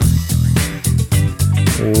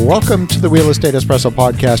Welcome to the Real Estate Espresso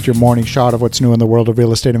Podcast, your morning shot of what's new in the world of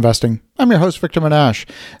real estate investing. I'm your host, Victor Menashe.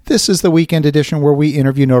 This is the weekend edition where we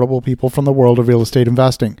interview notable people from the world of real estate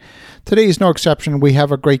investing. Today is no exception. We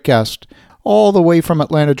have a great guest all the way from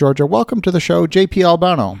Atlanta, Georgia. Welcome to the show, JP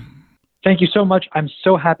Albano. Thank you so much. I'm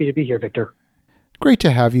so happy to be here, Victor. Great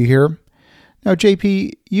to have you here. Now,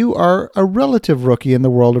 JP, you are a relative rookie in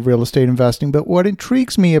the world of real estate investing, but what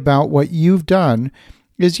intrigues me about what you've done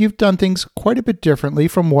is you've done things quite a bit differently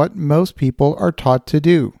from what most people are taught to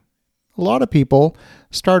do. A lot of people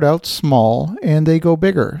start out small and they go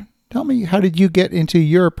bigger. Tell me, how did you get into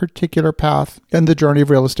your particular path and the journey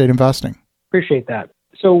of real estate investing? Appreciate that.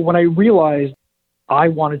 So when I realized I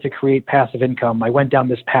wanted to create passive income, I went down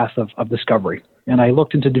this path of discovery. And I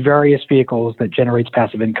looked into the various vehicles that generates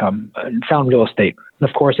passive income and found real estate. And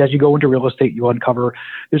of course, as you go into real estate, you uncover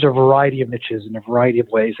there's a variety of niches and a variety of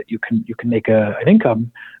ways that you can make an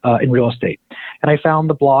income in real estate. And I found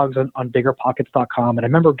the blogs on biggerpockets.com. And I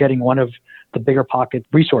remember getting one of the Bigger Pocket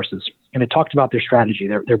resources, and it talked about their strategy,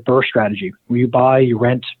 their BRRRR strategy, where you buy, you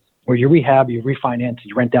rent, or you rehab, you refinance,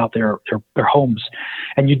 you rent out their homes.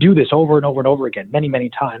 And you do this over and over and over again, many, many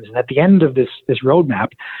times. And at the end of this roadmap,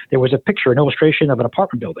 there was a picture, an illustration of an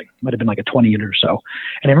apartment building. It might have been like a 20 unit or so.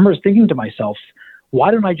 And I remember thinking to myself,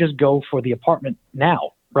 why don't I just go for the apartment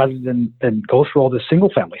now rather than go through all this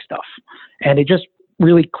single family stuff? And it just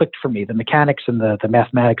really clicked for me, the mechanics and the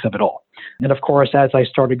mathematics of it all. And of course, as I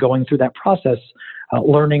started going through that process,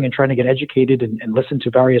 learning and trying to get educated and listen to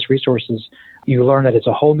various resources, you learn that it's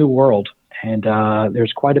a whole new world. And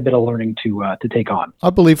there's quite a bit of learning to take on. I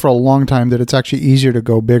believe for a long time that it's actually easier to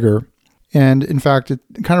go bigger. And in fact, it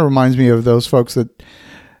kind of reminds me of those folks that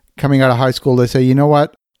coming out of high school, they say, you know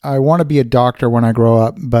what, I want to be a doctor when I grow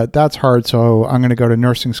up, but that's hard, so I'm going to go to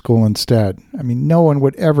nursing school instead. I mean, no one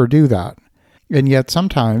would ever do that. And yet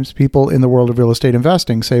sometimes people in the world of real estate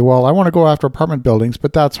investing say, well, I want to go after apartment buildings,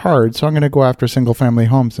 but that's hard, so I'm going to go after single family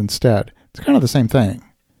homes instead. It's kind of the same thing.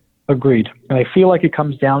 Agreed. And I feel like it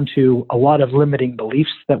comes down to a lot of limiting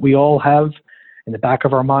beliefs that we all have in the back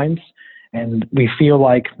of our minds. And we feel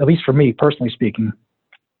like, at least for me, personally speaking,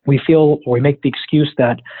 we feel or we make the excuse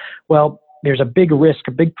that, well, there's a big risk,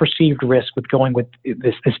 a big perceived risk with going with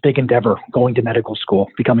this big endeavor, going to medical school,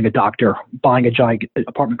 becoming a doctor, buying a giant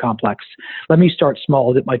apartment complex. Let me start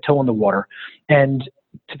small, dip my toe in the water. And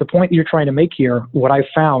to the point that you're trying to make here, what I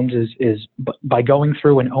found is by going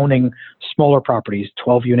through and owning smaller properties,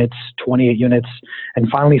 12 units, 28 units, and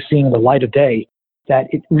finally seeing the light of day, that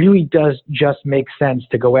it really does just make sense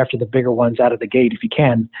to go after the bigger ones out of the gate if you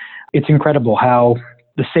can. It's incredible how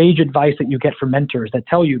the sage advice that you get from mentors that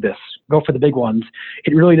tell you this, go for the big ones,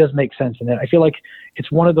 it really does make sense. And I feel like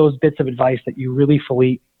it's one of those bits of advice that you really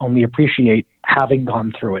fully only appreciate having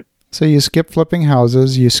gone through it. So you skipped flipping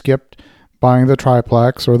houses, you skipped buying the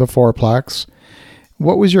triplex or the fourplex.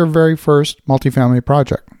 What was your very first multifamily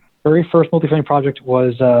project? Very first multifamily project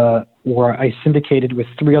was where I syndicated with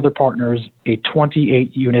 3 other partners a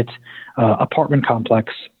 28-unit apartment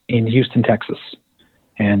complex in Houston, Texas.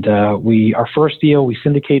 And our first deal we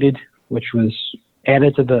syndicated, which was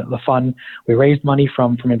added to the fund. We raised money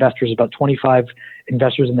from investors, about 25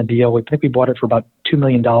 investors in the deal. I think we bought it for about $2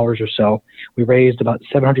 million or so. We raised about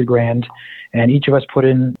 $700,000, and each of us put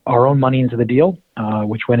in our own money into the deal,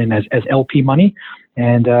 which went in as LP money.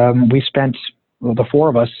 And we spent, the 4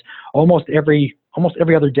 of us, almost every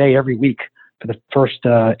other day, every week for the first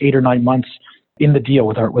 8 or 9 months in the deal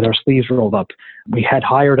with our sleeves rolled up. We had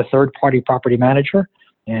hired a third-party property manager.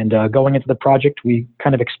 And going into the project, we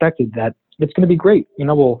kind of expected that it's going to be great. You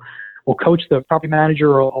know, we'll coach the property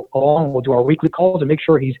manager along. We'll do our weekly calls and make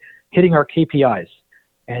sure he's hitting our KPIs.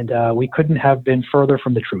 And we couldn't have been further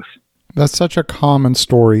from the truth. That's such a common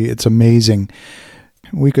story. It's amazing.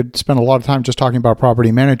 We could spend a lot of time just talking about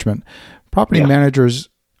property management. Property managers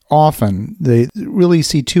often, they really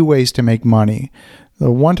see 2 ways to make money.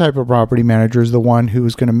 The one type of property manager is the one who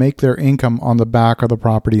is going to make their income on the back of the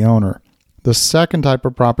property owner. The second type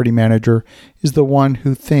of property manager is the one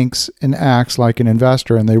who thinks and acts like an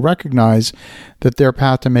investor, and they recognize that their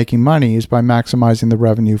path to making money is by maximizing the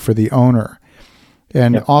revenue for the owner.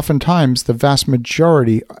 And oftentimes, the vast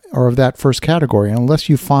majority are of that first category. And unless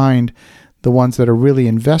you find the ones that are really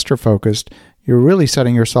investor-focused, you're really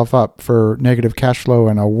setting yourself up for negative cash flow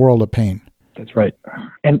and a world of pain. That's right.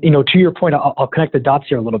 And, you know, to your point, I'll connect the dots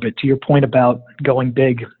here a little bit. To your point about going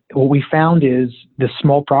big, what we found is this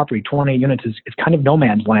small property, 28 units, is kind of no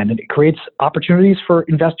man's land. And it creates opportunities for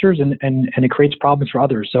investors and it creates problems for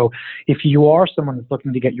others. So if you are someone that's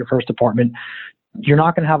looking to get your first apartment, you're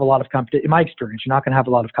not going to have a lot of competition. In my experience, you're not going to have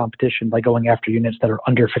a lot of competition by going after units that are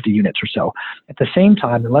under 50 units or so. At the same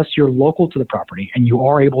time, unless you're local to the property and you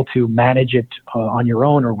are able to manage it on your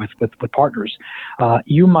own or with partners,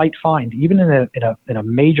 you might find, even in a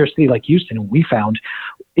major city like Houston, we found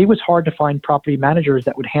it was hard to find property managers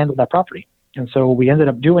that would handle that property. And so what we ended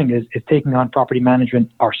up doing is taking on property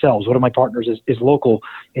management ourselves. One of my partners is local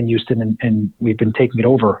in Houston, and we've been taking it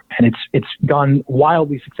over. And it's gone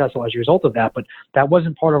wildly successful as a result of that, but that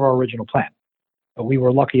wasn't part of our original plan. But we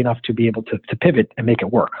were lucky enough to be able to pivot and make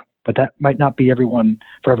it work. But that might not be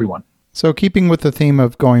for everyone. So keeping with the theme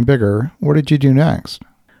of going bigger, what did you do next?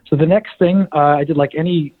 So the next thing I did, like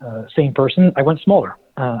any sane person, I went smaller.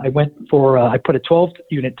 I put a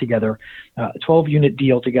 12-unit together, a 12-unit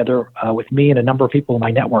deal together with me and a number of people in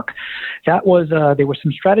my network. That was, there was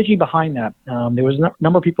some strategy behind that. There was a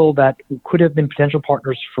number of people that could have been potential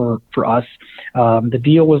partners for us. The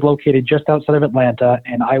deal was located just outside of Atlanta,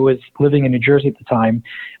 and I was living in New Jersey at the time.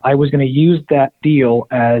 I was going to use that deal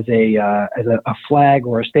as a flag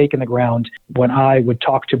or a stake in the ground when I would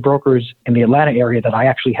talk to brokers in the Atlanta area that I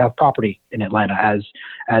actually have property in Atlanta.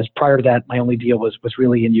 As prior to that, my only deal was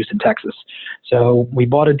really in Houston, Texas. So we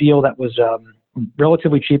bought a deal that was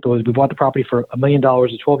relatively cheap. We bought the property for $1 million, a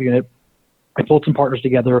 12-unit. I pulled some partners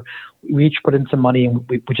together. We each put in some money, and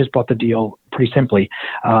we just bought the deal pretty simply.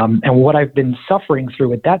 And what I've been suffering through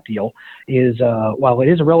with that deal is, while it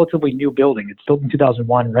is a relatively new building, it's built in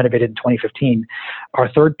 2001, renovated in 2015,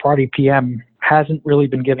 our third-party PM hasn't really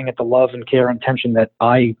been giving it the love and care and attention that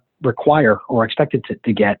I require or expected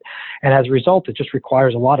to get. And as a result, it just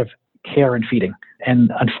requires a lot of care and feeding.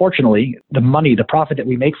 And unfortunately, the profit that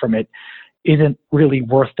we make from it isn't really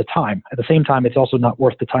worth the time. At the same time, it's also not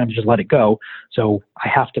worth the time to just let it go. So I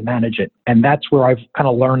have to manage it. And that's where I've kind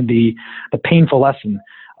of learned the painful lesson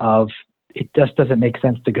of it just doesn't make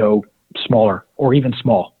sense to go smaller or even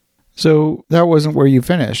small. So that wasn't where you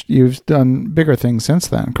finished. You've done bigger things since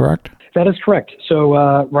then, correct? That is correct. So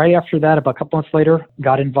right after that, about a couple months later,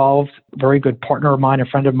 got involved. Very good partner of mine, a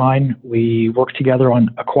friend of mine. We worked together on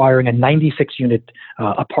acquiring a 96-unit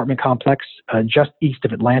apartment complex just east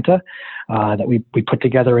of Atlanta that we put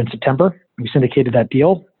together in September. We syndicated that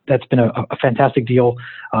deal. That's been a fantastic deal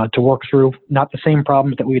to work through. Not the same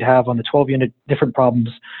problems that we'd have on the 12-unit, different problems,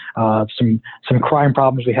 some crime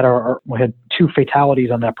problems. We had 2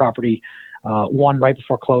 fatalities on that property. One right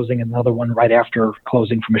before closing and another one right after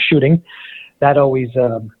closing from a shooting. That always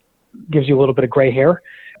gives you a little bit of gray hair.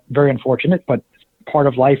 Very unfortunate, but part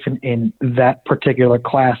of life in that particular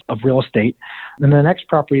class of real estate. And the next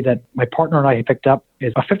property that my partner and I had picked up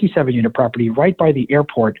is a 57-unit property right by the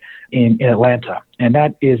airport in Atlanta. And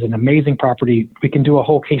that is an amazing property. We can do a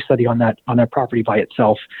whole case study on that property by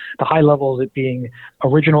itself. The high level is it being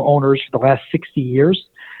original owners for the last 60 years,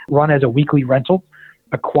 run as a weekly rental,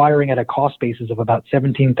 acquiring at a cost basis of about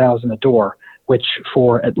 $17,000 a door, which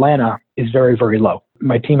for Atlanta is very, very low.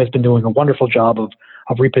 My team has been doing a wonderful job of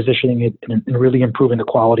repositioning it and really improving the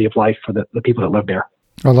quality of life for the people that live there.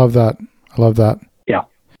 I love that. Yeah.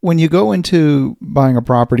 When you go into buying a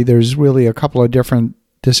property, there's really a couple of different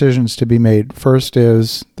decisions to be made. First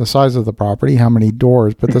is the size of the property, how many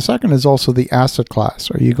doors, but the second is also the asset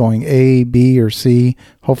class. Are you going A, B, or C?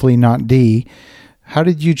 Hopefully not D. How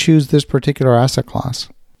did you choose this particular asset class?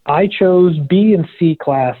 I chose B and C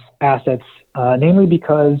class assets, namely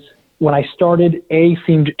because when I started, A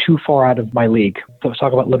seemed too far out of my league. So let's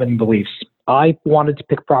talk about limiting beliefs. I wanted to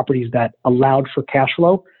pick properties that allowed for cash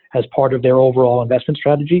flow as part of their overall investment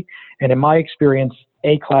strategy. And in my experience,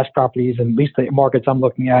 A-class properties, and at least the markets I'm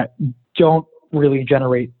looking at, don't really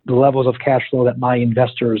generate the levels of cash flow that my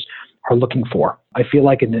investors are looking for. I feel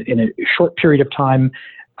like in a short period of time,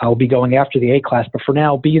 I'll be going after the A-class. But for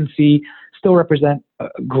now, B and C still represent a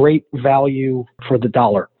great value for the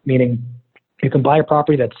dollar, meaning you can buy a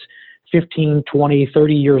property that's 15, 20,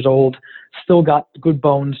 30 years old, still got good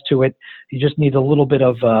bones to it. You just need a little bit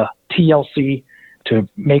of TLC to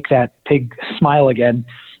make that pig smile again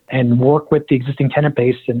and work with the existing tenant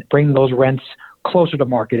base and bring those rents closer to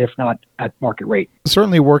market, if not at market rate.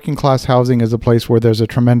 Certainly working class housing is a place where there's a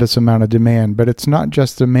tremendous amount of demand, but it's not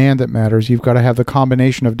just demand that matters. You've got to have the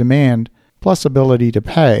combination of demand plus ability to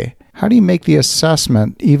pay. How do you make the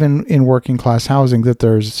assessment, even in working class housing, that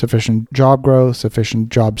there's sufficient job growth, sufficient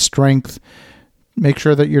job strength, make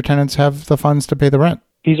sure that your tenants have the funds to pay the rent?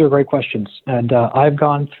 These are great questions. And I've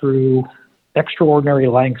gone through extraordinary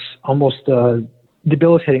lengths, almost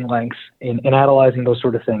debilitating lengths in analyzing those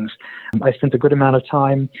sort of things. I spent a good amount of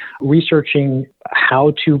time researching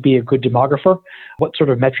how to be a good demographer, what sort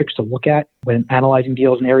of metrics to look at when analyzing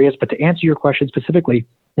deals in areas. But to answer your question specifically,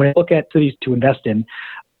 when I look at cities to invest in,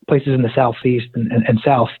 places in the Southeast and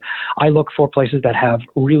South, I look for places that have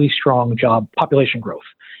really strong job population growth.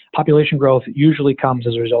 Population growth usually comes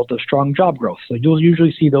as a result of strong job growth. So you'll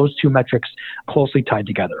usually see those two metrics closely tied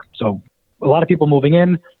together. So a lot of people moving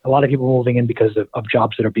in because of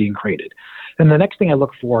jobs that are being created. And the next thing I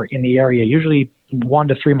look for in the area, usually 1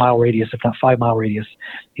 to 3 mile radius, if not 5 mile radius,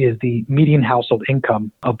 is the median household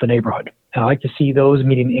income of the neighborhood. And I like to see those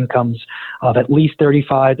median incomes of at least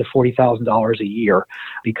 $35,000 to $40,000 a year,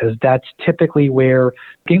 because that's typically where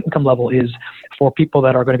the income level is for people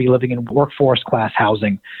that are going to be living in workforce class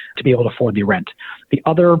housing to be able to afford the rent. The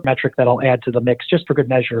other metric that I'll add to the mix, just for good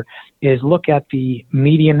measure, is look at the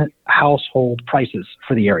median household prices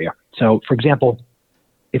for the area. So, for example,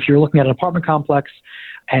 if you're looking at an apartment complex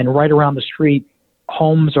and right around the street,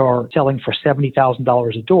 homes are selling for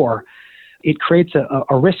 $70,000 a door, it creates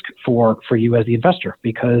a risk for you as the investor,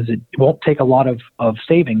 because it won't take a lot of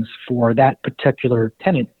savings for that particular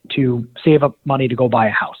tenant to save up money to go buy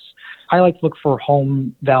a house. I like to look for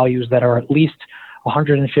home values that are at least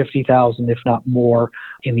 $150,000, if not more,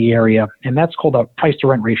 in the area, and that's called a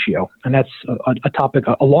price-to-rent ratio. And that's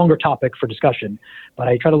a longer topic for discussion. But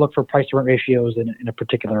I try to look for price-to-rent ratios in a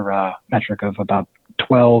particular metric of about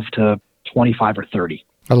 12 to 25 or 30.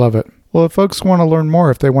 I love it. Well, if folks want to learn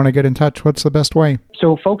more, if they want to get in touch, what's the best way?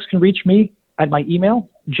 So folks can reach me at my email,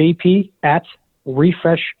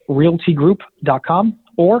 jp@refreshrealtygroup.com,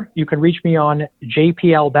 or you can reach me on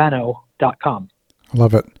jpalbano.com. I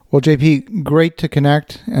love it. Well, JP, great to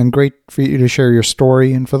connect and great for you to share your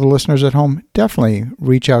story. And for the listeners at home, definitely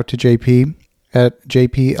reach out to JP at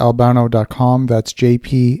jpalbano.com. That's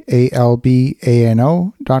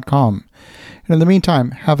jpalbano.com. And in the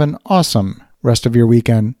meantime, have an awesome rest of your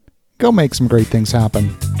weekend. Go make some great things happen.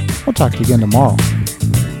 We'll talk to you again tomorrow.